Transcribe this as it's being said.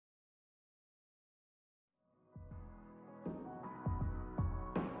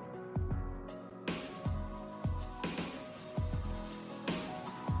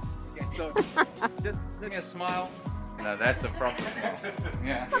So just give me a smile. No, that's a proper smile.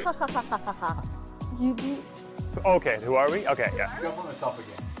 Yeah. Okay, who are we? Okay, yeah. Go from the top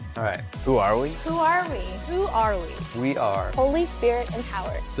again. All right, who are we? Who are we? Who are we? We are Holy Spirit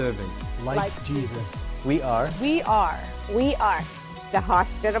empowered. servants like Jesus. We are We are. We are the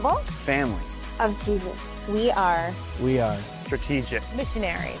hospitable family of Jesus. We are We are strategic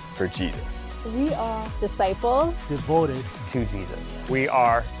missionaries. for Jesus. We are disciples. devoted To Jesus. We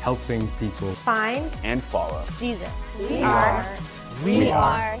are helping people. Find and follow. Jesus. We are. We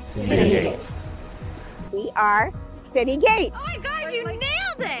are City Gates. We are City Gates. Oh my gosh, you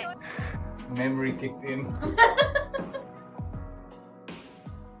nailed it! Memory kicked in.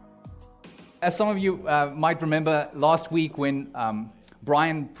 As some of you might remember, last week when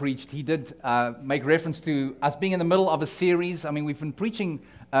Brian preached, he did make reference to us being in the middle of a series. I mean, we've been preaching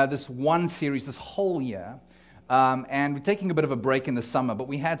this one series this whole year, and we're taking a bit of a break in the summer, but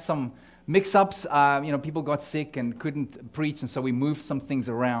we had some mix-ups. People got sick and couldn't preach, and so we moved some things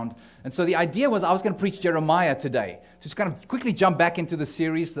around. And so the idea was I was going to preach Jeremiah today. Just kind of quickly jump back into the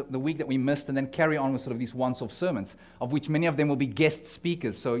series, the week that we missed, and then carry on with sort of these once-off sermons, of which many of them will be guest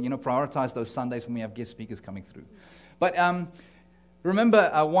speakers. So, prioritize those Sundays when we have guest speakers coming through. But remember,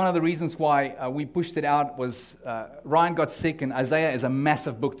 one of the reasons why we pushed it out was Ryan got sick, and Isaiah is a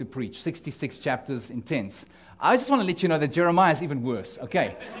massive book to preach, 66 chapters intense. I just want to let you know that Jeremiah is even worse,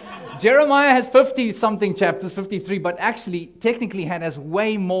 okay? Jeremiah has 50-something chapters, 53, but actually, technically, has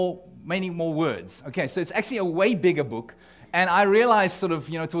many more words. Okay, so it's actually a way bigger book. And I realized sort of,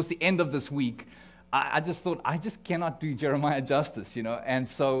 towards the end of this week, I just thought, I just cannot do Jeremiah justice, And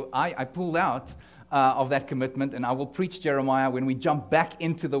so I pulled out of that commitment, and I will preach Jeremiah when we jump back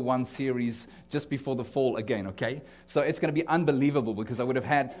into the one series just before the fall again, okay? So it's going to be unbelievable because I would have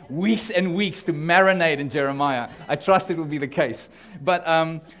had weeks and weeks to marinate in Jeremiah. I trust it will be the case. But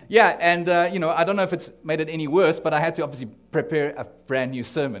I don't know if it's made it any worse, but I had to obviously prepare a brand new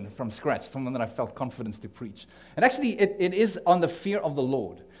sermon from scratch, someone that I felt confidence to preach. And actually, it is on the fear of the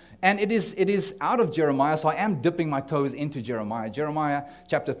Lord. And it is out of Jeremiah, so I am dipping my toes into Jeremiah. Jeremiah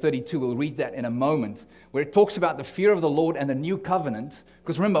chapter 32, we'll read that in a moment, where it talks about the fear of the Lord and the new covenant.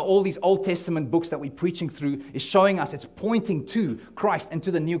 Because remember, all these Old Testament books that we're preaching through is showing us, it's pointing to Christ and to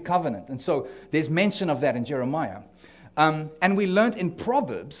the new covenant. And so there's mention of that in Jeremiah. And we learned in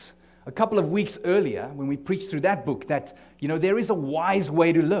Proverbs a couple of weeks earlier, when we preached through that book, that there is a wise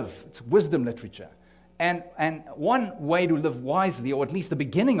way to live. It's wisdom literature. And one way to live wisely, or at least the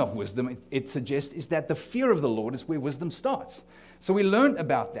beginning of wisdom, it suggests, is that the fear of the Lord is where wisdom starts. So we learned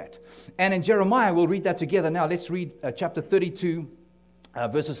about that. And in Jeremiah, we'll read that together. Now let's read chapter 32,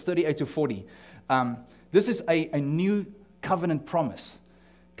 verses 38 to 40. This is a new covenant promise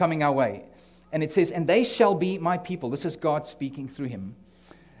coming our way. And it says, "And they shall be my people." This is God speaking through him.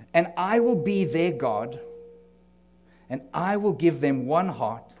 "And I will be their God, and I will give them one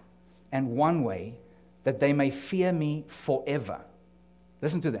heart and one way, that they may fear me forever."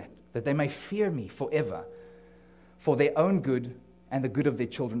 Listen to that. That they may fear me forever, for their own good and the good of their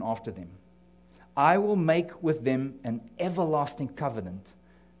children after them. "I will make with them an everlasting covenant,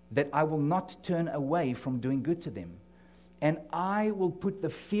 that I will not turn away from doing good to them. And I will put the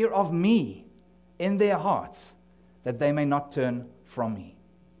fear of me in their hearts, that they may not turn from me."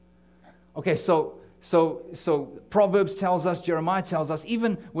 Okay, so Proverbs tells us, Jeremiah tells us,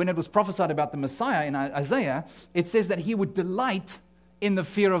 even when it was prophesied about the Messiah in Isaiah, it says that he would delight in the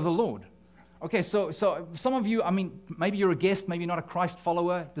fear of the Lord. Okay, so some of you, maybe you're a guest, maybe not a Christ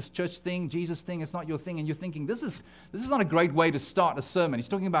follower, this church thing, Jesus thing, it's not your thing, and you're thinking, this is not a great way to start a sermon. He's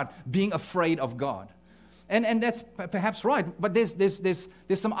talking about being afraid of God. And that's perhaps right, but there's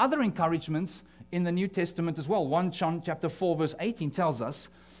some other encouragements in the New Testament as well. 1 John chapter 4, verse 18 tells us,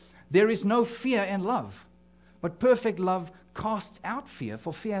 "There is no fear in love, but perfect love casts out fear,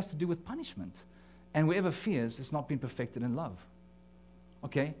 for fear has to do with punishment. And whoever fears has not been perfected in love."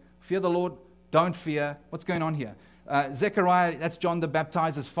 Okay? Fear the Lord, don't fear. What's going on here? Zechariah, that's John the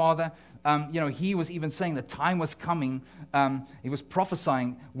Baptizer's father. He was even saying the time was coming. He was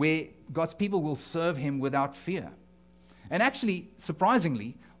prophesying where God's people will serve him without fear. And actually,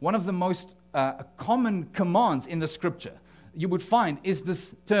 surprisingly, one of the most common commands in the scripture you would find is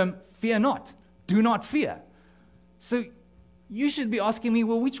this term, "fear not," do not fear. So you should be asking me,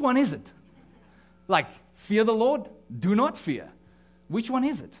 well, which one is it? Like, fear the Lord, do not fear. Which one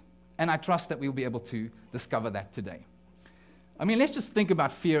is it? And I trust that we'll be able to discover that today. Let's just think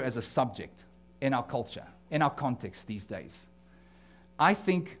about fear as a subject in our culture, in our context these days. I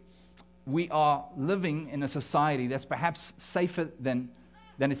think we are living in a society that's perhaps safer than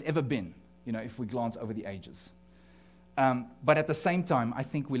it's ever been, if we glance over the ages. But at the same time, I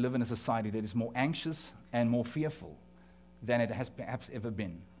think we live in a society that is more anxious and more fearful than it has perhaps ever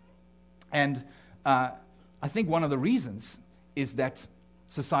been. And I think one of the reasons is that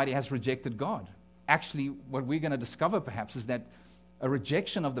society has rejected God. Actually, what we're going to discover perhaps is that a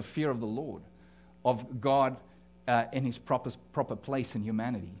rejection of the fear of the Lord, of God in his proper place in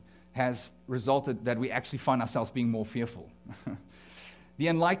humanity, has resulted that we actually find ourselves being more fearful. The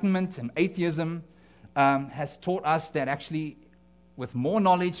Enlightenment and atheism has taught us that actually with more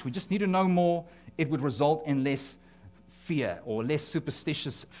knowledge, we just need to know more, it would result in less fear or less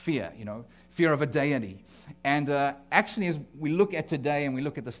superstitious fear, fear of a deity. And actually, as we look at today and we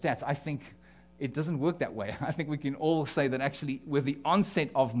look at the stats, I think it doesn't work that way. I think we can all say that actually with the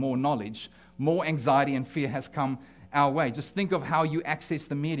onset of more knowledge, more anxiety and fear has come our way. Just think of how you access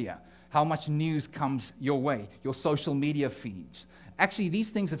the media, how much news comes your way, your social media feeds. Actually, these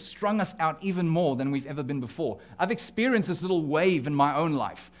things have strung us out even more than we've ever been before. I've experienced this little wave in my own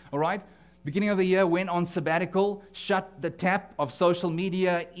life, all right? Beginning of the year, went on sabbatical, shut the tap of social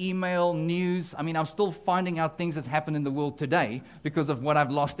media, email, news. I mean, I'm still finding out things that's happened in the world today because of what I've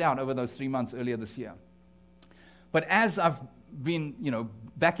lost out over those 3 months earlier this year. But as I've been,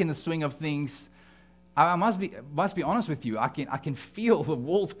 back in the swing of things, I must be honest with you. I can feel the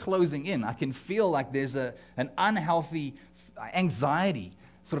walls closing in. I can feel like there's an unhealthy anxiety,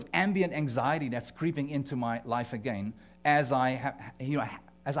 sort of ambient anxiety that's creeping into my life again as I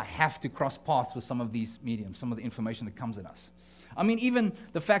have to cross paths with some of these mediums, some of the information that comes at us. I mean, even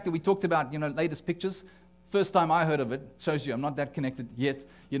the fact that we talked about, latest pictures, first time I heard of it, shows you I'm not that connected yet.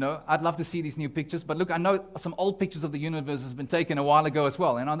 I'd love to see these new pictures, but look, I know some old pictures of the universe has been taken a while ago as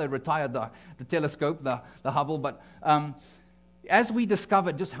well, and I know they retired the telescope, the Hubble, but as we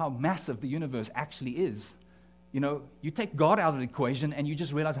discovered just how massive the universe actually is, you take God out of the equation and you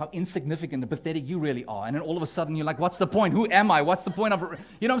just realize how insignificant and pathetic you really are. And then all of a sudden you're like, what's the point? Who am I? What's the point of it?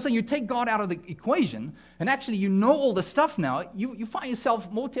 You know what I'm saying? You take God out of the equation and actually you know all the stuff now. You find yourself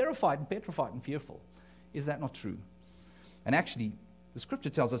more terrified and petrified and fearful. Is that not true? And actually, the scripture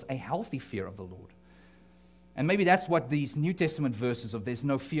tells us a healthy fear of the Lord. And maybe that's what these New Testament verses of there's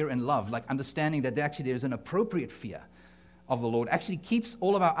no fear in love, like understanding that actually there's an appropriate fear of the Lord, actually keeps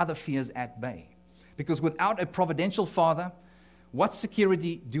all of our other fears at bay. Because without a providential Father, what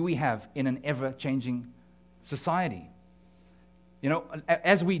security do we have in an ever-changing society?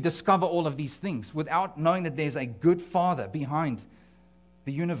 As we discover all of these things, without knowing that there's a good Father behind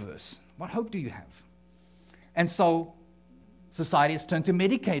the universe, what hope do you have? And so society has turned to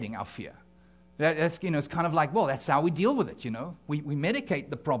medicating our fear. That's, it's kind of like, well, that's how we deal with it, We medicate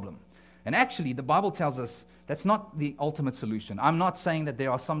the problem. And actually, the Bible tells us that's not the ultimate solution. I'm not saying that there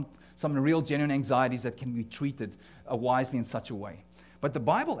are some real genuine anxieties that can be treated wisely in such a way. But the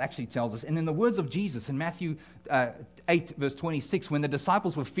Bible actually tells us, and in the words of Jesus in Matthew 8, verse 26, when the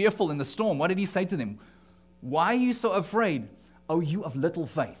disciples were fearful in the storm, what did he say to them? Why are you so afraid, O you of little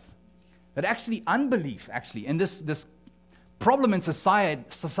faith? That actually unbelief, and this problem in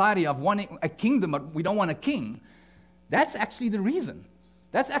society of wanting a kingdom, but we don't want a king, that's actually the reason.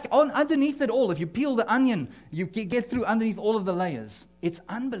 That's underneath it all. If you peel the onion, you get through underneath all of the layers. It's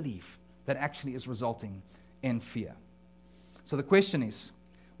unbelief that actually is resulting in fear. So the question is,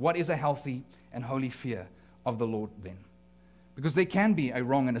 what is a healthy and holy fear of the Lord then? Because there can be a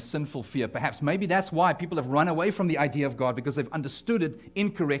wrong and a sinful fear. Perhaps maybe that's why people have run away from the idea of God, because they've understood it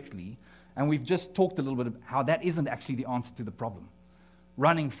incorrectly. And we've just talked a little bit about how that isn't actually the answer to the problem.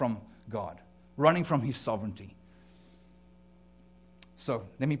 Running from God, running from His sovereignty. So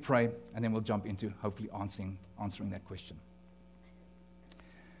let me pray, and then we'll jump into hopefully answering that question.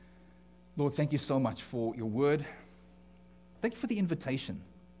 Lord, thank you so much for your word. Thank you for the invitation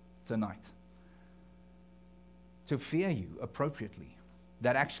tonight to fear you appropriately,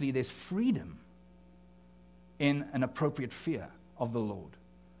 that actually there's freedom in an appropriate fear of the Lord.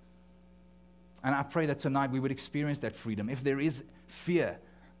 And I pray that tonight we would experience that freedom. If there is fear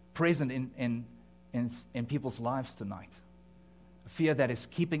present in people's lives tonight, fear that is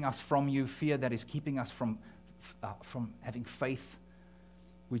keeping us from you, fear that is keeping us from having faith,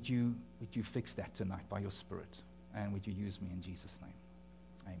 would you fix that tonight by your Spirit? And would you use me in Jesus'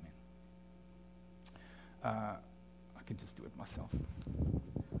 name? Amen. I can just do it myself.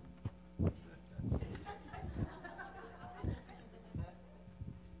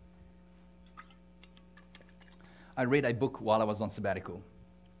 I read a book while I was on sabbatical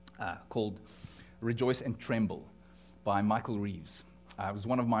called Rejoice and Tremble by Michael Reeves. It was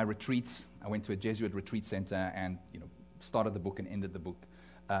one of my retreats. I went to a Jesuit retreat center and started the book and ended the book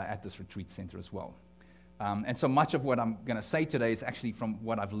at this retreat center as well. And so much of what I'm going to say today is actually from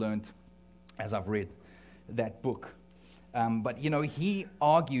what I've learned as I've read that book. But, he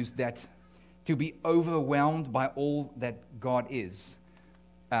argues that to be overwhelmed by all that God is,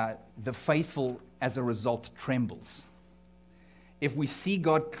 the faithful, as a result, trembles. If we see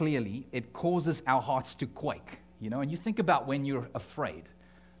God clearly, it causes our hearts to quake, And you think about when you're afraid.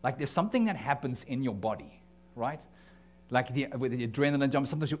 Like there's something that happens in your body, right? Like with the adrenaline jump,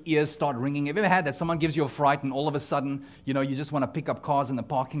 sometimes your ears start ringing. Have you ever had that? Someone gives you a fright and all of a sudden, you just want to pick up cars in the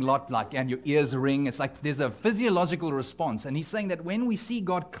parking lot, and your ears ring. It's like there's a physiological response. And he's saying that when we see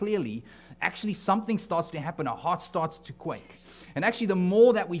God clearly, actually something starts to happen. Our heart starts to quake. And actually, the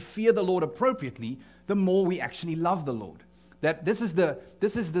more that we fear the Lord appropriately, the more we actually love the Lord. That this is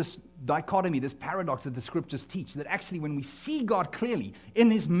this dichotomy, this paradox that the scriptures teach, that actually when we see God clearly in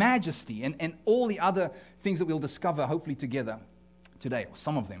his majesty and all the other things that we'll discover hopefully together today, or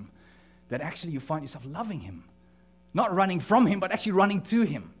some of them, that actually you find yourself loving him. Not running from him, but actually running to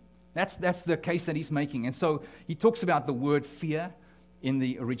him. That's the case that he's making. And so he talks about the word fear in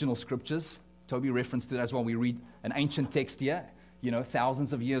the original scriptures. Toby referenced it as well. We read an ancient text here,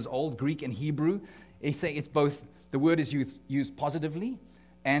 thousands of years old, Greek and Hebrew. They say it's both. The word is used positively,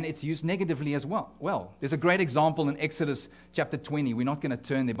 and it's used negatively as well. Well, there's a great example in Exodus chapter 20. We're not going to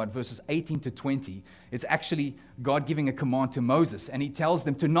turn there, but verses 18 to 20. It's actually God giving a command to Moses, and he tells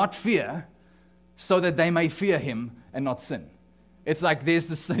them to not fear so that they may fear him and not sin. It's like there's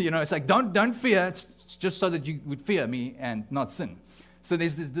this, it's like don't fear, it's just so that you would fear me and not sin. So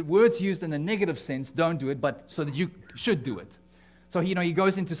there's the words used in the negative sense, don't do it, but so that you should do it. So, he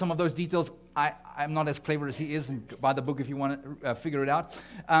goes into some of those details. I'm not as clever as he is, and by the book if you want to figure it out.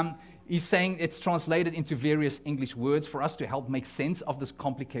 He's saying it's translated into various English words for us to help make sense of this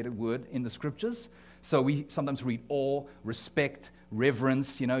complicated word in the scriptures. So we sometimes read awe, respect,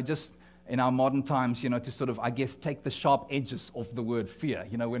 reverence, just in our modern times, to sort of, I guess, take the sharp edges of the word fear,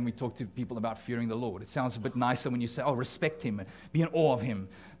 when we talk to people about fearing the Lord. It sounds a bit nicer when you say, respect him, and be in awe of him.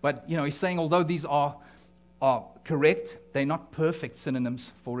 But, he's saying although these are correct, they're not perfect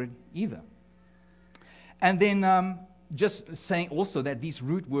synonyms for it either. And then just saying also that these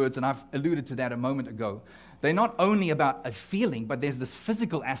root words, and I've alluded to that a moment ago, they're not only about a feeling, but there's this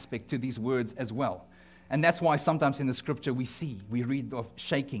physical aspect to these words as well. And that's why sometimes in the scripture we read of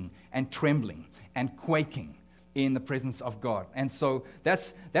shaking and trembling and quaking in the presence of God. And so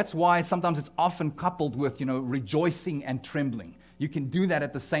that's why sometimes it's often coupled with, rejoicing and trembling. You can do that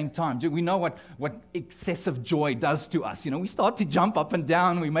at the same time. We know what excessive joy does to us. We start to jump up and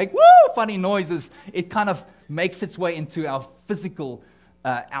down. We make funny noises. It kind of makes its way into our physical,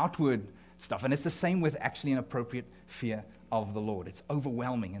 outward stuff. And it's the same with actually an appropriate fear of the Lord. It's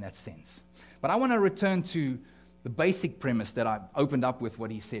overwhelming in that sense. But I want to return to the basic premise that I opened up with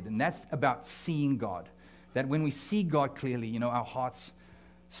what he said, and that's about seeing God. That when we see God clearly, our hearts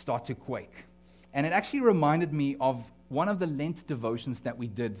start to quake. And it actually reminded me of one of the Lent devotions that we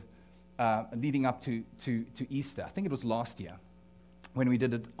did leading up to Easter. I think it was last year when we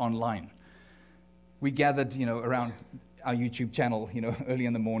did it online. We gathered, around our YouTube channel, early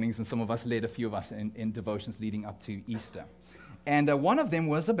in the mornings, and some of us led a few of us in devotions leading up to Easter. And one of them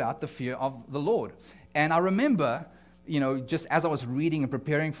was about the fear of the Lord. And I remember, just as I was reading and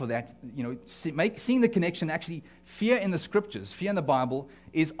preparing for that, seeing the connection, actually, fear in the scriptures, fear in the Bible,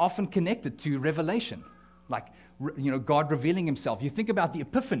 is often connected to revelation. Like, God revealing himself. You think about the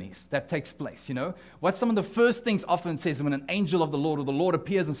epiphanies that takes place, What's some of the first things often says when an angel of the Lord or the Lord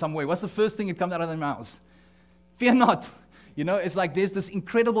appears in some way? What's the first thing that comes out of their mouths? Fear not. It's like there's this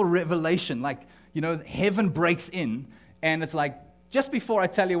incredible revelation, like, heaven breaks in, and it's like, just before I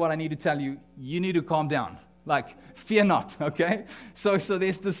tell you what I need to tell you, you need to calm down. Like, fear not, okay? So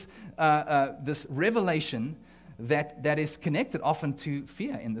there's this this revelation that is connected often to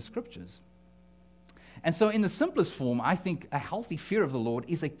fear in the scriptures. And so in the simplest form, I think a healthy fear of the Lord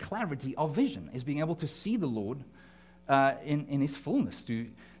is a clarity of vision, is being able to see the Lord in his fullness,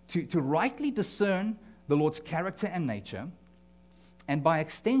 to rightly discern the Lord's character and nature, and by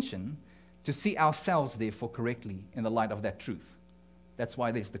extension, to see ourselves, therefore, correctly in the light of that truth. That's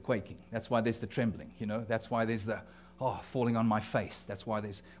why there's the quaking. That's why there's the trembling, That's why there's the, falling on my face. That's why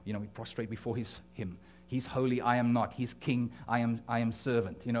there's, we prostrate before him. He's holy, I am not. He's king, I am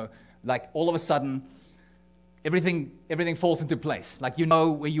servant. Like all of a sudden, everything falls into place. Like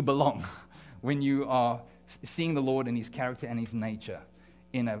where you belong when you are seeing the Lord in his character and his nature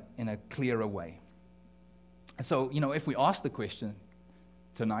in a clearer way. And so, if we ask the question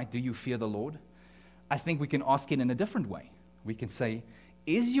tonight, do you fear the Lord? I think we can ask it in a different way. We can say,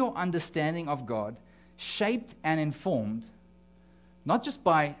 is your understanding of God shaped and informed not just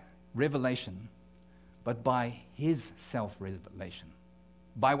by revelation, but by his self-revelation,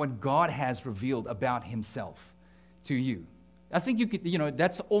 by what God has revealed about himself to you? I think you could,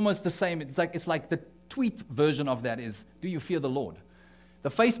 that's almost the same. It's like the tweet version of that is, do you fear the Lord? The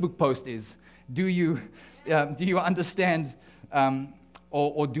Facebook post is, do you understand,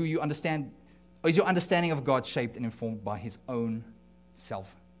 or do you understand, or is your understanding of God shaped and informed by His own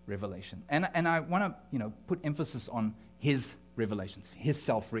self-revelation? And I want to, put emphasis on His revelations, His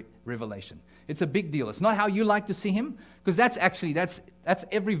self-revelation. It's a big deal. It's not how you like to see Him, because that's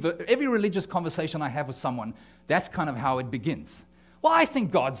every religious conversation I have with someone. That's kind of how it begins. Well, I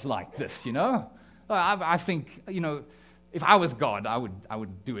think God's like this, I think, if I was God, I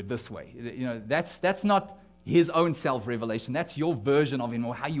would do it this way. That's not His own self-revelation. That's your version of Him,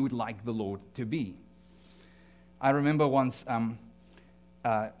 or how you would like the Lord to be. I remember once I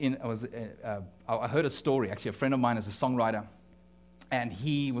heard a story. Actually, a friend of mine is a songwriter, and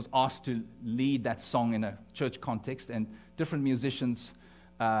he was asked to lead that song in a church context, and different musicians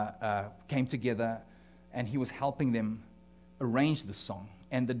came together, and he was helping them arrange the song.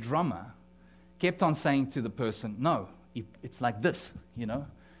 And the drummer kept on saying to the person, no, it's like this,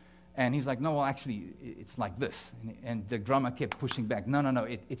 And he's like, no, well, actually, it's like this. And the drummer kept pushing back, no,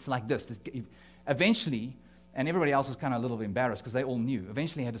 it's like this. Eventually, and everybody else was kind of a little bit embarrassed because they all knew.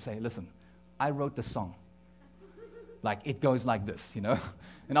 Eventually, he had to say, listen, I wrote the song. Like, it goes like this,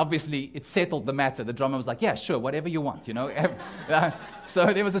 And obviously, it settled the matter. The drummer was like, yeah, sure, whatever you want,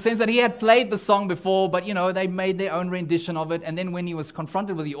 So there was a sense that he had played the song before, but, they made their own rendition of it. And then when he was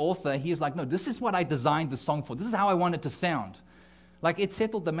confronted with the author, he was like, no, this is what I designed the song for. This is how I want it to sound. Like, it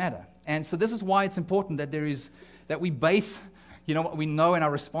settled the matter. And so this is why it's important that we base, what we know in our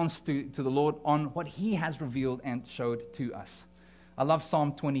response to the Lord on what He has revealed and showed to us. I love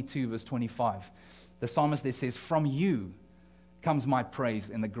Psalm 22, verse 25. The psalmist there says, from you comes my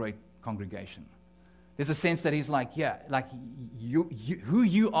praise in the great congregation. There's a sense that he's like, you, who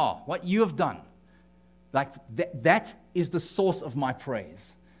you are, what you have done, like that is the source of my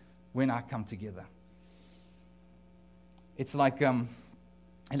praise when I come together. It's like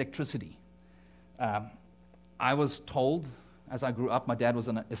electricity. I was told as I grew up, my dad was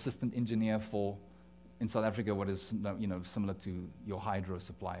an assistant engineer in South Africa, what is similar to your hydro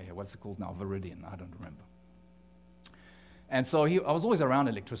supply. What's it called now? Viridian. I don't remember. And so I was always around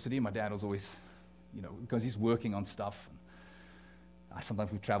electricity. My dad was always, because he's working on stuff.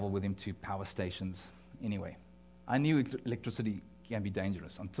 Sometimes we travel with him to power stations. Anyway, I knew electricity can be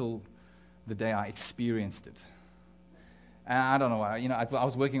dangerous until the day I experienced it. And I don't know. I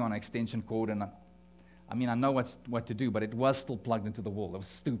was working on an extension cord, and I know what to do, but it was still plugged into the wall. It was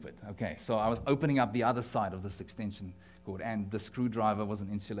stupid. Okay, so I was opening up the other side of this extension cord, and the screwdriver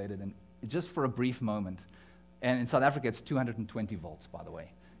wasn't insulated, and just for a brief moment. And in South Africa, it's 220 volts, by the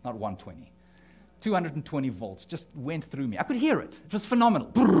way, not 120. 220 volts just went through me. I could hear it. It was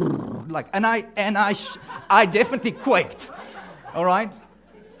phenomenal. I definitely quaked. All right.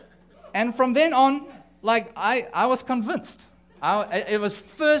 And from then on, I was convinced. It was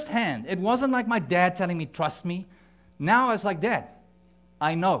firsthand. It wasn't like my dad telling me, trust me. Now it's like, Dad,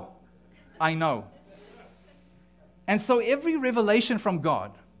 I know. And so every revelation from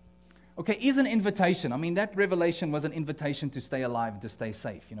God, is an invitation. That revelation was an invitation to stay alive, to stay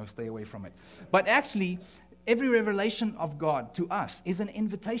safe, stay away from it. But actually, every revelation of God to us is an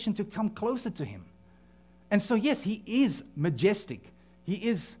invitation to come closer to Him. And so, yes, He is majestic. He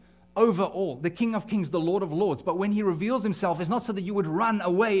is over all, the King of Kings, the Lord of Lords. But when He reveals Himself, it's not so that you would run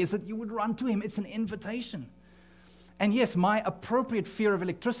away, it's that you would run to Him. It's an invitation. And yes, my appropriate fear of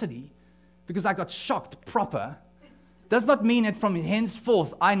electricity, because I got shocked proper, does not mean that from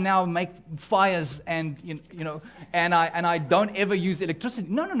henceforth I now make fires and and I don't ever use electricity.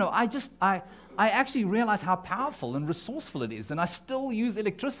 No. I actually realize how powerful and resourceful it is, and I still use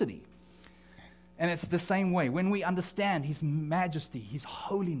electricity. And it's the same way. When we understand His majesty, His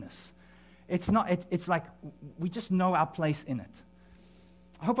holiness, it's like we just know our place in it.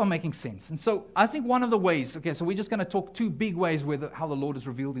 I hope I'm making sense. And so I think one of the ways, so we're just going to talk two big ways how the Lord has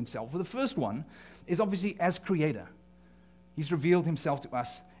revealed Himself. Well, the first one is obviously as Creator. He's revealed Himself to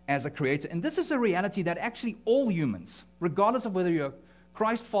us as a Creator. And this is a reality that actually all humans, regardless of whether you're a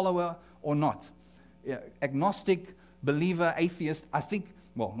Christ follower or not, agnostic, believer, atheist,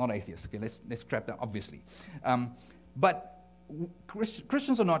 not atheist. Okay, let's scrap that, obviously. But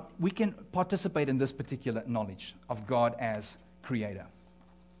Christians or not, we can participate in this particular knowledge of God as Creator.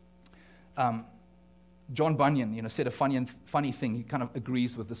 John Bunyan, said a funny thing. He kind of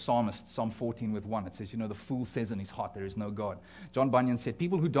agrees with the psalmist, Psalm 14 with 1. It says, the fool says in his heart, there is no God. John Bunyan said,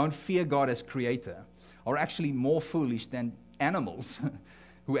 people who don't fear God as Creator are actually more foolish than animals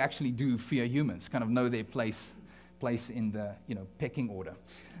who actually do fear humans, kind of know their place in the, pecking order.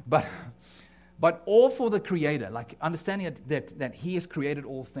 But But awe for the Creator, like understanding that He has created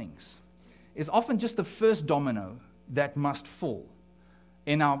all things, is often just the first domino that must fall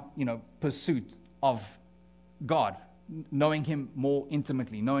in our pursuit of God, knowing Him more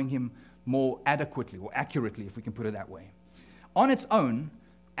intimately, knowing Him more adequately or accurately, if we can put it that way. On its own,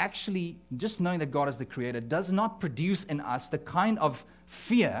 actually, just knowing that God is the Creator does not produce in us the kind of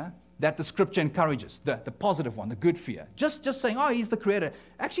fear that the Scripture encourages, the positive one, the good fear. Just saying, oh, He's the Creator,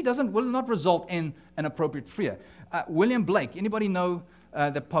 actually will not result in an appropriate fear. William Blake, anybody know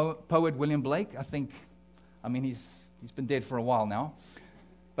the poet William Blake? He's been dead for a while now.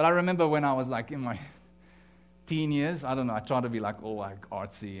 But I remember when I was like in my teen years, I don't know, I tried to be like all like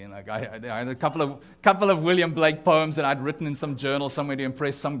artsy, and like I had a couple of William Blake poems that I'd written in some journal somewhere to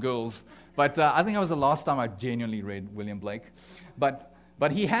impress some girls. But I think that was the last time I genuinely read William Blake.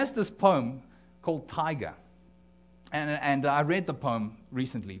 But he has this poem called Tiger. And I read the poem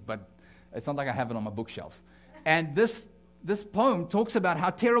recently, but it's not like I have it on my bookshelf. And this poem talks about how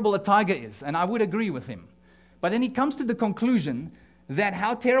terrible a tiger is, and I would agree with him. But then he comes to the conclusion that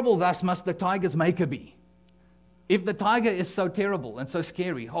how terrible thus must the tiger's maker be. If the tiger is so terrible and so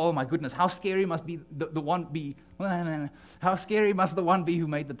scary, oh my goodness, how scary must be the one be? How scary must the one be who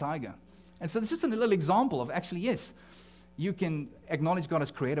made the tiger? And so this is a little example of actually, yes, you can acknowledge God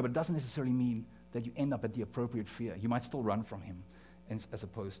as Creator, but it doesn't necessarily mean that you end up at the appropriate fear. You might still run from Him as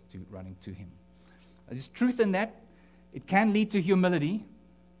opposed to running to Him. There's truth in that. It can lead to humility.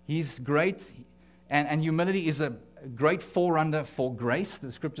 He's great, and humility is a great forerunner for grace.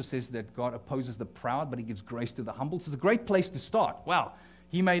 The Scripture says that God opposes the proud, but He gives grace to the humble. So it's a great place to start. Wow,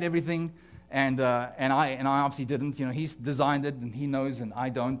 He made everything, and I obviously didn't. He's designed it, and He knows, and I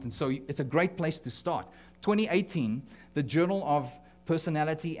don't. And so it's a great place to start. 2018, the Journal of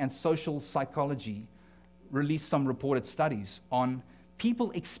Personality and Social Psychology released some reported studies on people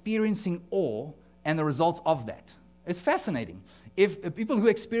experiencing awe and the results of that. It's fascinating. If people who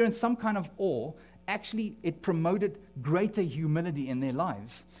experience some kind of awe, actually it promoted greater humility in their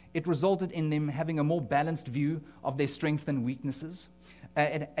lives. It resulted in them having a more balanced view of their strengths and weaknesses.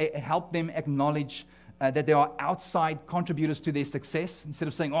 It helped them acknowledge that there are outside contributors to their success. Instead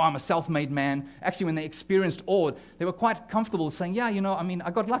of saying, oh, I'm a self-made man, actually when they experienced awe, they were quite comfortable saying, yeah,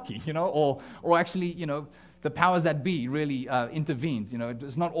 I got lucky, or actually, the powers that be really intervened.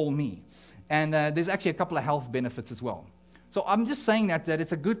 It's not all me. And there's actually a couple of health benefits as well. So I'm just saying that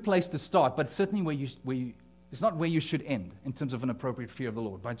it's a good place to start, but certainly it's not where you should end in terms of an appropriate fear of the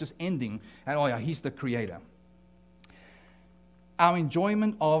Lord, by just ending at, oh yeah, He's the Creator. Our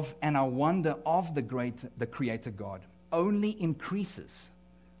enjoyment of and our wonder of the Creator God only increases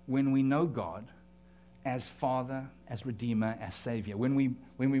when we know God as Father, as Redeemer, as Savior, when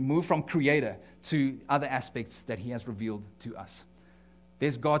we move from Creator to other aspects that He has revealed to us.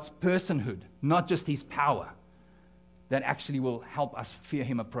 There's God's personhood, not just His power, that actually will help us fear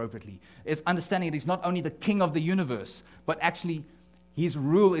Him appropriately. It's understanding that He's not only the King of the universe, but actually His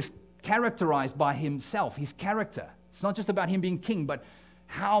rule is characterized by Himself, His character. It's not just about Him being king, but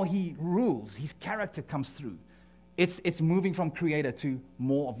how He rules. His character comes through. It's moving from Creator to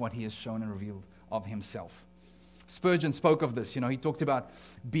more of what He has shown and revealed of Himself. Spurgeon spoke of this. He talked about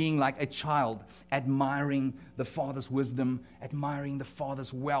being like a child, admiring the Father's wisdom, admiring the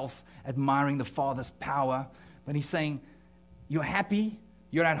Father's wealth, admiring the Father's power. But he's saying, you're happy,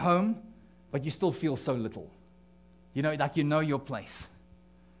 you're at home, but you still feel so little. Like your place.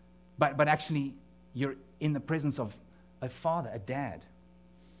 But actually, you're in the presence of a father, a dad.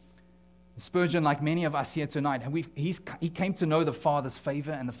 Spurgeon, like many of us here tonight, he came to know the Father's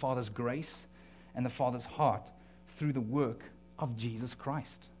favor and the Father's grace and the Father's heart through the work of Jesus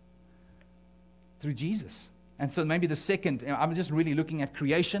Christ. Through Jesus. And so maybe the second, I'm just really looking at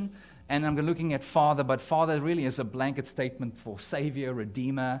creation, and I'm looking at Father, but Father really is a blanket statement for Savior,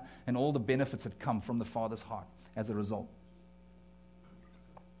 Redeemer, and all the benefits that come from the Father's heart as a result.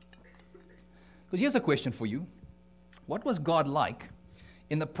 Because here's a question for you. What was God like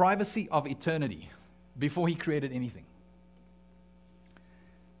in the privacy of eternity before He created anything?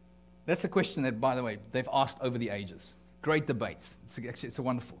 That's a question that, by the way, they've asked over the ages. Great debates. It's a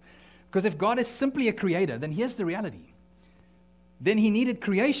wonderful. Because if God is simply a creator, then here's the reality. Then He needed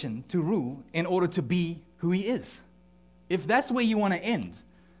creation to rule in order to be who He is. If that's where you want to end,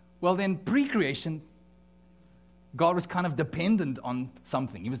 well then pre-creation, God was kind of dependent on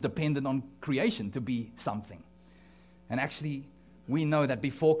something. He was dependent on creation to be something. And actually, we know that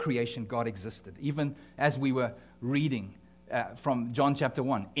before creation, God existed. Even as we were reading from John chapter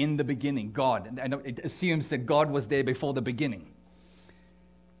 1, in the beginning, God. And it assumes that God was there before the beginning.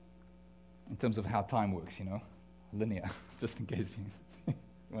 In terms of how time works, linear, just in case you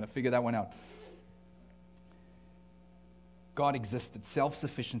want to figure that one out. God existed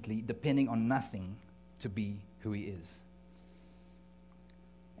self-sufficiently, depending on nothing to be who he is.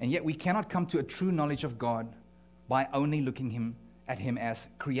 And yet we cannot come to a true knowledge of God by only looking at him as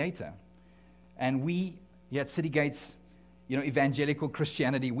creator. And we, here at City Gates, evangelical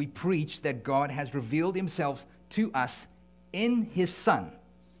Christianity, we preach that God has revealed himself to us in his Son.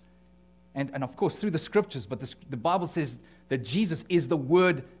 And of course, through the scriptures, but the Bible says that Jesus is the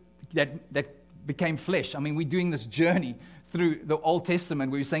Word that became flesh. I mean, we're doing this journey through the Old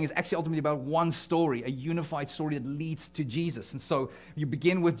Testament where we're saying it's actually ultimately about one story, a unified story that leads to Jesus. And so you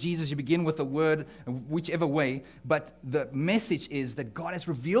begin with Jesus, you begin with the Word, whichever way, but the message is that God has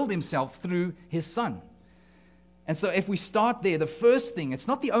revealed himself through his Son. And so if we start there, the first thing, it's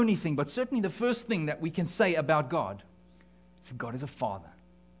not the only thing, but certainly the first thing that we can say about God is that God is a father.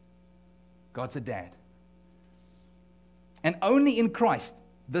 God's a dad. And only in Christ,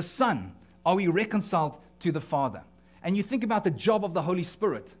 the Son, are we reconciled to the Father. And you think about the job of the Holy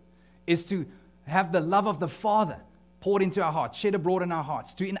Spirit is to have the love of the Father poured into our hearts, shed abroad in our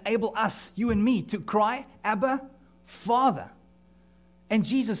hearts, to enable us, you and me, to cry, Abba, Father. And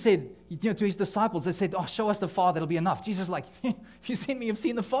Jesus said, to his disciples, they said, show us the Father, it'll be enough. Jesus is like, if you seen me, you've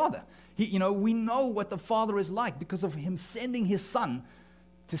seen the Father. We know what the Father is like because of him sending his Son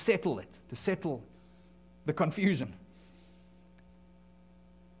to settle it, to settle the confusion.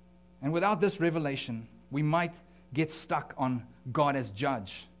 And without this revelation, we might get stuck on God as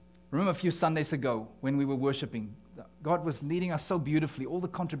judge. Remember a few Sundays ago when we were worshiping, God was leading us so beautifully, all the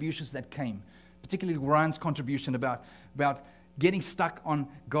contributions that came, particularly Ryan's contribution about getting stuck on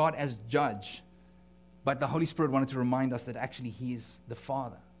God as judge. But the Holy Spirit wanted to remind us that actually he is the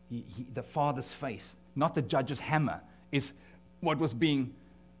Father. The Father's face, not the judge's hammer, is what was being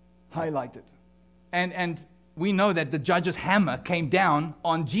highlighted. And we know that the judge's hammer came down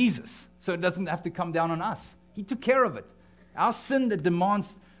on Jesus, so it doesn't have to come down on us. He took care of it. Our sin that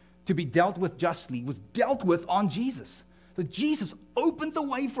demands to be dealt with justly was dealt with on Jesus. So Jesus opened the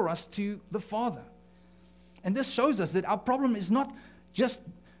way for us to the Father. And this shows us that our problem is not just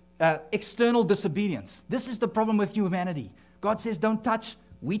external disobedience. This is the problem with humanity. God says, don't touch,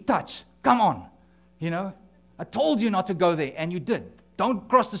 we touch. Come on. I told you not to go there, and you did. Don't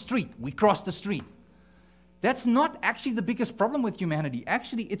cross the street, we crossed the street. That's not actually the biggest problem with humanity.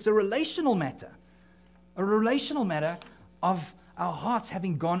 Actually, it's a relational matter. A relational matter of our hearts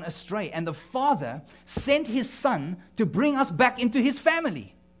having gone astray. And the Father sent his Son to bring us back into his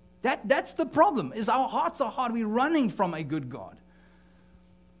family. That's the problem, is our hearts are hard. We're running from a good God.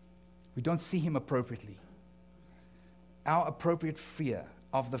 We don't see him appropriately. Our appropriate fear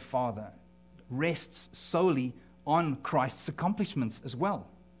of the Father rests solely on Christ's accomplishments as well.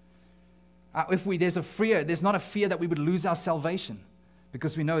 There's not a fear that we would lose our salvation,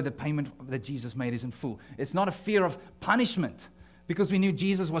 because we know the payment that Jesus made is in full. It's not a fear of punishment, because we knew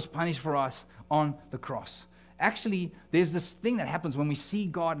Jesus was punished for us on the cross. Actually, there's this thing that happens when we see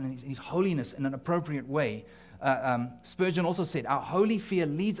God and his holiness in an appropriate way. Spurgeon also said, our holy fear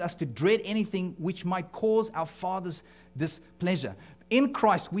leads us to dread anything which might cause our Father's displeasure. In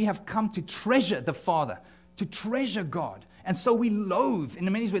Christ, we have come to treasure the Father, to treasure God. And so we loathe,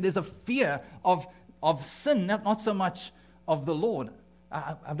 in many ways, there's a fear of sin, not so much of the Lord.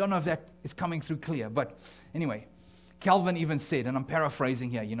 I don't know if that is coming through clear, but anyway, Calvin even said, and I'm paraphrasing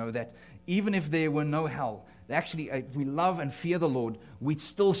here, that even if there were no hell, actually, if we love and fear the Lord, we'd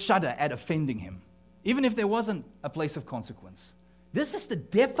still shudder at offending him, even if there wasn't a place of consequence. This is the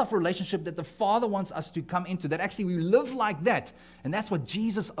depth of relationship that the Father wants us to come into, that actually we live like that, and that's what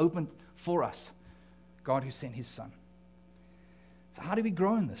Jesus opened for us, God who sent his Son. So how do we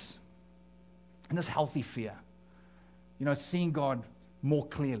grow in this healthy fear? Seeing God more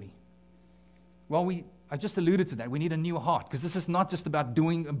clearly. Well, I just alluded to that. We need a new heart, because this is not just about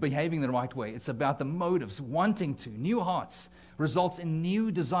doing and behaving the right way. It's about the motives, wanting to. New hearts results in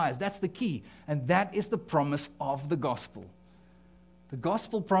new desires. That's the key. And that is the promise of the gospel. The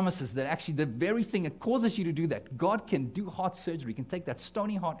gospel promises that actually the very thing that causes you to do that, God can do heart surgery. He can take that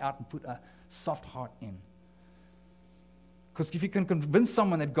stony heart out and put a soft heart in. Because if you can convince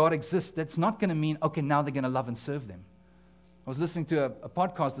someone that God exists, that's not going to mean, okay, now they're going to love and serve them. I was listening to a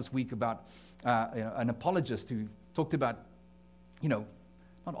podcast this week about an apologist who talked about, not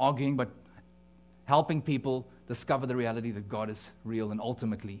arguing, but helping people discover the reality that God is real, and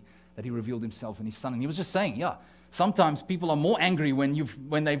ultimately that he revealed himself in his Son. And he was just saying, sometimes people are more angry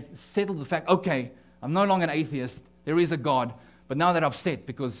when they've settled the fact, okay, I'm no longer an atheist, there is a God, but now they're upset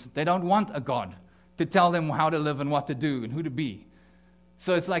because they don't want a God to tell them how to live and what to do and who to be.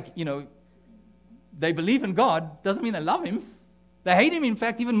 So it's like, they believe in God, doesn't mean they love him. They hate him, in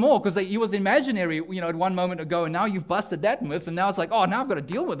fact, even more because he was imaginary, at one moment ago, and now you've busted that myth, and now it's like, oh, now I've got to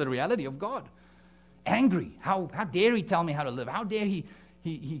deal with the reality of God. Angry. How dare he tell me how to live? How dare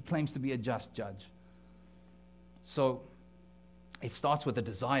he claims to be a just judge? So it starts with a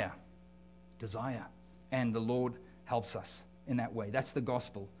desire. Desire. And the Lord helps us in that way. That's the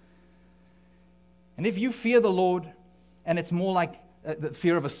gospel. And if you fear the Lord, and it's more like the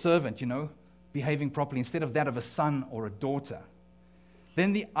fear of a servant, behaving properly, instead of that of a son or a daughter,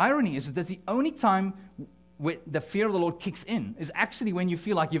 then the irony is that the only time where the fear of the Lord kicks in is actually when you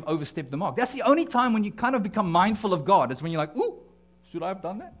feel like you've overstepped the mark. That's the only time when you kind of become mindful of God. It's when you're like, ooh, should I have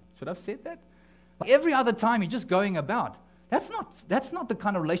done that? Should I have said that? Like every other time, you're just going about. That's not the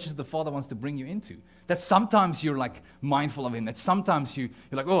kind of relationship the Father wants to bring you into. That sometimes you're like mindful of Him. That sometimes you're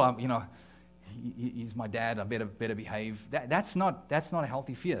like, oh, He's my dad. I better behave. That's not a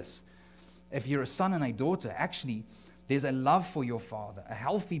healthy fear. If you're a son and a daughter, actually, there's a love for your father. A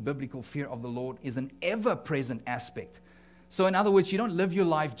healthy biblical fear of the Lord is an ever-present aspect. So in other words, you don't live your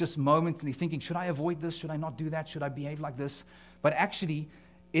life just momentally thinking, should I avoid this? Should I not do that? Should I behave like this? But actually,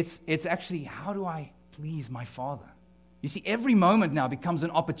 it's actually, how do I please my Father? You see, every moment now becomes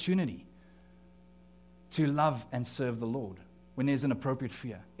an opportunity to love and serve the Lord when there's an appropriate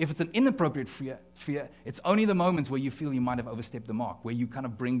fear. If it's an inappropriate fear, it's only the moments where you feel you might have overstepped the mark, where you kind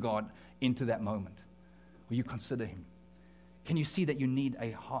of bring God into that moment, where you consider Him. Can you see that you need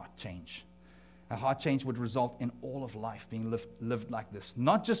a heart change? A heart change would result in all of life being lived like this.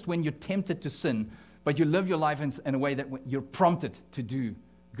 Not just when you're tempted to sin, but you live your life in a way that you're prompted to do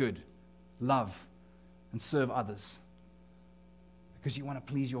good, love, and serve others. Because you want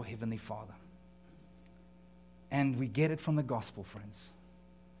to please your Heavenly Father. And we get it from the gospel, friends.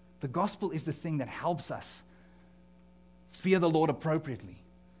 The gospel is the thing that helps us fear the Lord appropriately.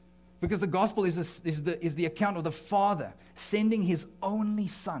 Because the gospel is the account of the Father sending His only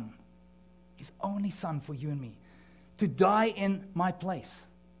Son for you and me, to die in my place,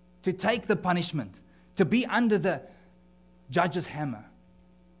 to take the punishment, to be under the judge's hammer,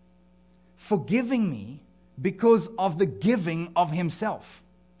 forgiving me because of the giving of Himself.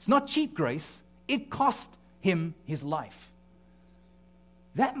 It's not cheap grace. It cost Him His life.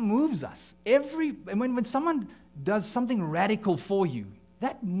 That moves us. When someone does something radical for you,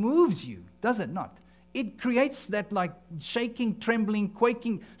 that moves you, does it not? It creates that like shaking, trembling,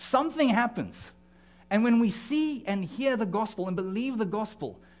 quaking. Something happens. And when we see and hear the gospel and believe the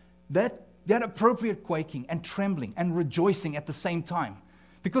gospel, that appropriate quaking and trembling and rejoicing at the same time.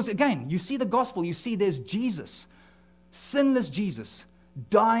 Because again, you see the gospel, you see there's Jesus, sinless Jesus,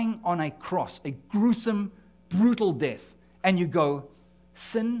 dying on a cross, a gruesome, brutal death. And you go,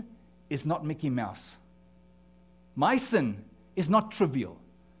 sin is not Mickey Mouse. My sin is not trivial.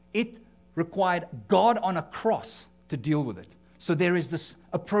 It required God on a cross to deal with it. So there is this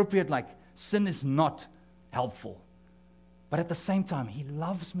appropriate, sin is not helpful. But at the same time, He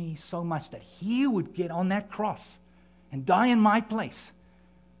loves me so much that He would get on that cross and die in my place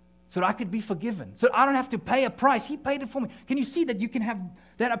so that I could be forgiven, so I don't have to pay a price. He paid it for me. Can you see that you can have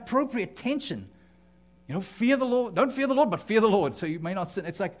that appropriate tension? Fear the Lord. Don't fear the Lord, but fear the Lord, so you may not sin.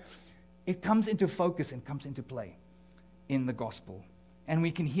 It's like it comes into focus and comes into play in the gospel. And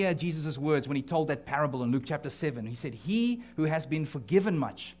we can hear Jesus' words when He told that parable in Luke chapter 7. He said, he who has been forgiven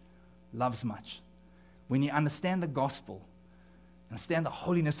much loves much. When you understand the gospel, understand the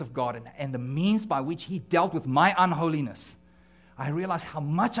holiness of God and the means by which He dealt with my unholiness, I realize how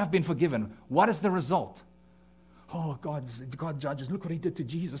much I've been forgiven. What is the result? Oh, God judges. Look what He did to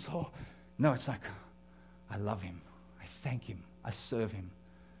Jesus. Oh, no, it's like, I love Him. I thank Him. I serve Him.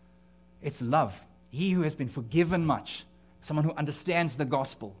 It's love. He who has been forgiven much, someone who understands the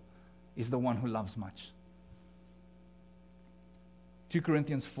gospel, is the one who loves much. 2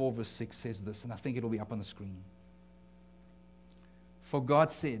 Corinthians 4 verse 6 says this, and I think it'll be up on the screen. For God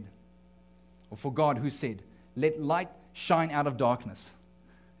who said, let light shine out of darkness.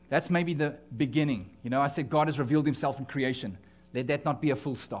 That's maybe the beginning. I said God has revealed Himself in creation. Let that not be a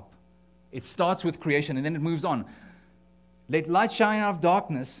full stop. It starts with creation and then it moves on. Let light shine out of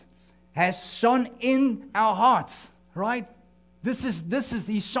darkness has shone in our hearts, right? This is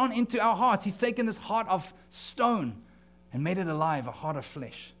He's shone into our hearts. He's taken this heart of stone and made it alive, a heart of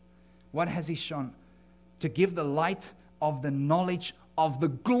flesh. What has He shone? To give the light of the knowledge of the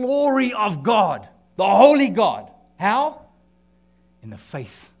glory of God, the holy God. How? In the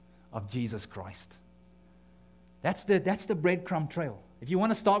face of Jesus Christ. That's the breadcrumb trail. If you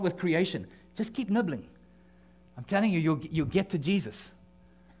want to start with creation, just keep nibbling. I'm telling you, you'll get to Jesus.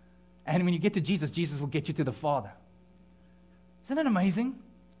 And when you get to Jesus, Jesus will get you to the Father. Isn't it amazing?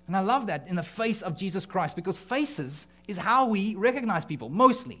 And I love that, in the face of Jesus Christ, because faces is how we recognize people,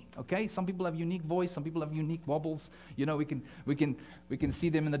 mostly, okay? Some people have unique voice, some people have unique wobbles. You know, we can see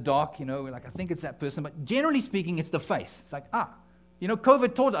them in the dark, you know, we're like, I think it's that person. But generally speaking, it's the face. It's like, you know,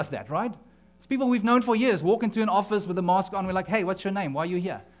 COVID taught us that, right? It's people we've known for years, walk into an office with a mask on, we're like, hey, what's your name? Why are you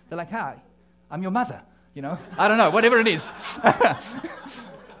here? They're like, hi, I'm your mother, you know? I don't know, whatever it is.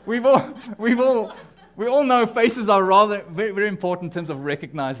 We all know faces are rather very, very important in terms of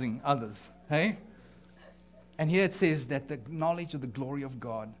recognizing others. Hey? And here it says that the knowledge of the glory of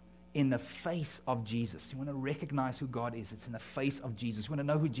God in the face of Jesus. You want to recognize who God is. It's in the face of Jesus. You want to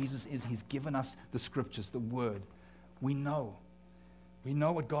know who Jesus is. He's given us the scriptures, the word. We know. We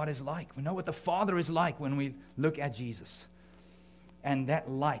know what God is like. We know what the Father is like when we look at Jesus. And that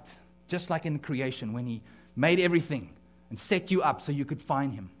light, just like in creation, when He made everything and set you up so you could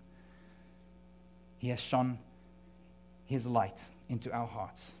find Him, He has shone His light into our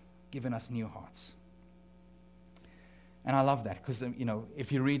hearts, given us new hearts. And I love that because, you know,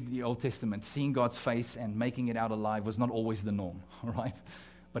 if you read the Old Testament, seeing God's face and making it out alive was not always the norm, all right?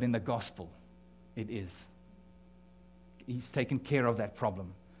 But in the gospel, it is. He's taken care of that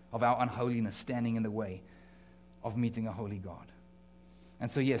problem of our unholiness standing in the way of meeting a holy God. And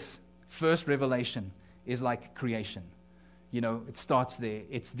so, yes, first revelation is like creation. You know, it starts there.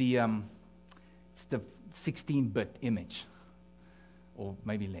 It's the 16-bit image, or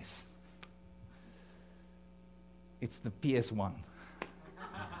maybe less. It's the PS1.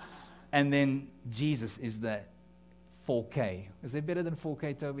 And then Jesus is the 4K. Is there better than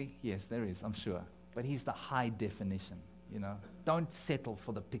 4K, Toby? Yes, there is, I'm sure. But He's the high definition, you know. Don't settle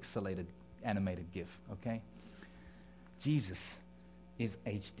for the pixelated, animated GIF, okay? Jesus is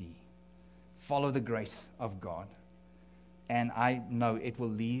HD. Follow the grace of God. And I know it will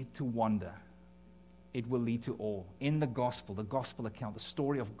lead to wonder. It will lead to awe. In the gospel account, the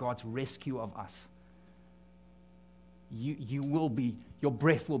story of God's rescue of us, your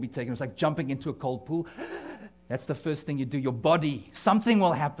breath will be taken. It's like jumping into a cold pool. That's the first thing you do. Your body, something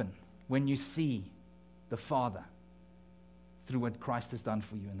will happen when you see the Father through what Christ has done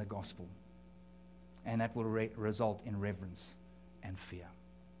for you in the gospel. And that will result in reverence and fear.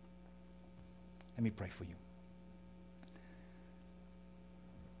 Let me pray for you.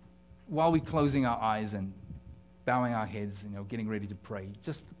 While we're closing our eyes and bowing our heads, you know, getting ready to pray,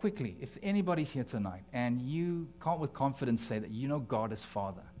 just quickly, if anybody's here tonight and you can't with confidence say that you know God as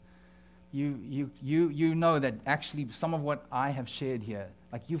Father, you know that actually some of what I have shared here,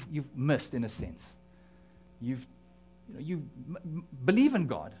 like you've missed in a sense. You believe in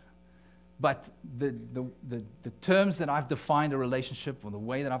God, but the terms that I've defined a relationship, or the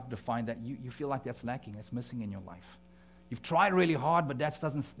way that I've defined that, you feel like that's lacking, that's missing in your life. You've tried really hard, but that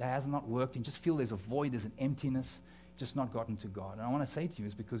has not worked. You just feel there's a void, there's an emptiness, just not gotten to God. And I want to say to you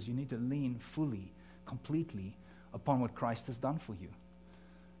is because you need to lean fully, completely upon what Christ has done for you.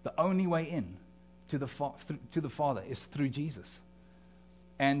 The only way in to the Father is through Jesus.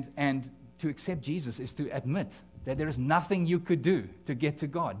 And to accept Jesus is to admit that there is nothing you could do to get to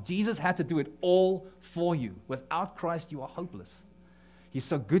God. Jesus had to do it all for you. Without Christ, you are hopeless. He's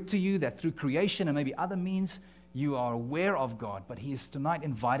so good to you that through creation and maybe other means, you are aware of God, but He is tonight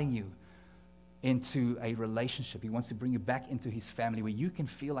inviting you into a relationship. He wants to bring you back into His family where you can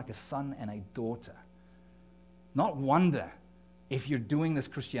feel like a son and a daughter. Not wonder if you're doing this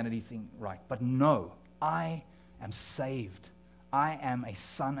Christianity thing right, but know, I am saved. I am a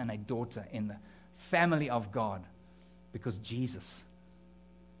son and a daughter in the family of God because Jesus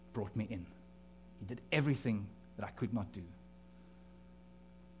brought me in. He did everything that I could not do.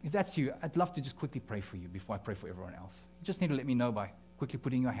 If that's you, I'd love to just quickly pray for you before I pray for everyone else. You just need to let me know by quickly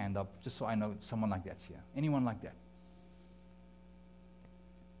putting your hand up, just so I know someone like that's here. Anyone like that?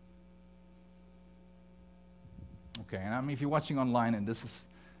 Okay, and I mean, if you're watching online and this is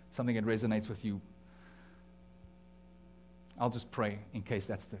something that resonates with you, I'll just pray in case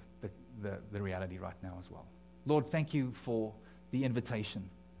that's the reality right now as well. Lord, thank you for the invitation.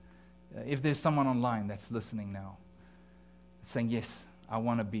 If there's someone online that's listening now, saying, yes, I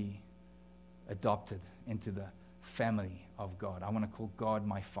want to be adopted into the family of God. I want to call God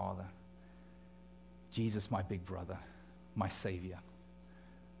my Father, Jesus my big brother, my Savior.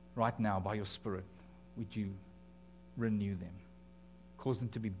 Right now, by your Spirit, would you renew them, cause them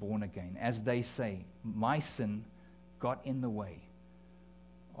to be born again. As they say, my sin got in the way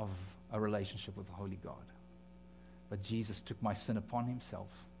of a relationship with the Holy God. But Jesus took my sin upon Himself.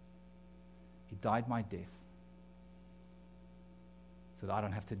 He died my death so that I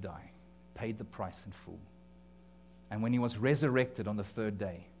don't have to die, paid the price in full. And when He was resurrected on the third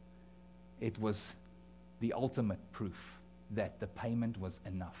day, it was the ultimate proof that the payment was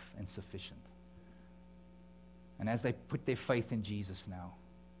enough and sufficient. And as they put their faith in Jesus now,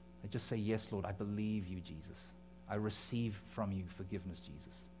 they just say, yes, Lord, I believe you, Jesus. I receive from you forgiveness,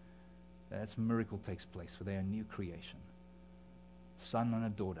 Jesus. That's miracle takes place, where they are a new creation. Son and a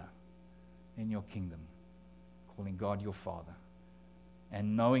daughter in your kingdom, calling God your Father.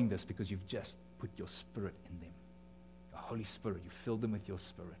 And knowing this because you've just put your Spirit in them. The Holy Spirit, you filled them with your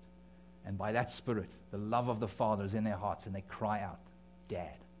Spirit. And by that Spirit, the love of the Father is in their hearts, and they cry out,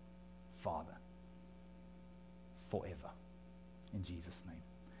 Dad, Father, forever. In Jesus' name.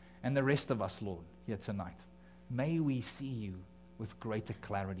 And the rest of us, Lord, here tonight, may we see you with greater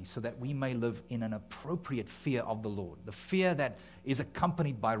clarity so that we may live in an appropriate fear of the Lord. The fear that is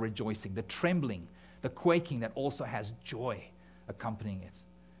accompanied by rejoicing, the trembling, the quaking that also has joy accompanying it.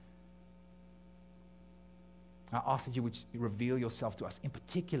 I ask that you would reveal yourself to us, in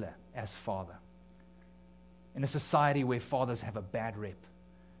particular as Father. In a society where fathers have a bad rep,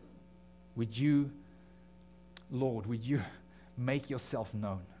 would you, Lord, would you make yourself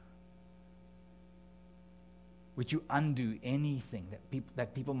known? Would you undo anything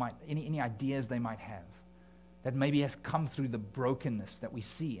that people might, any ideas they might have, that maybe has come through the brokenness that we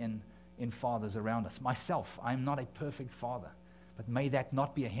see in fathers around us? Myself, I'm not a perfect father, but may that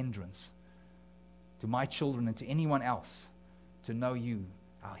not be a hindrance to my children and to anyone else to know you,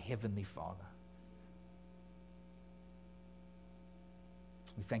 our Heavenly Father.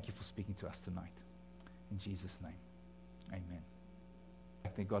 We thank you for speaking to us tonight. In Jesus' name,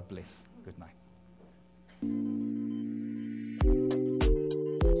 amen. God bless. Good night.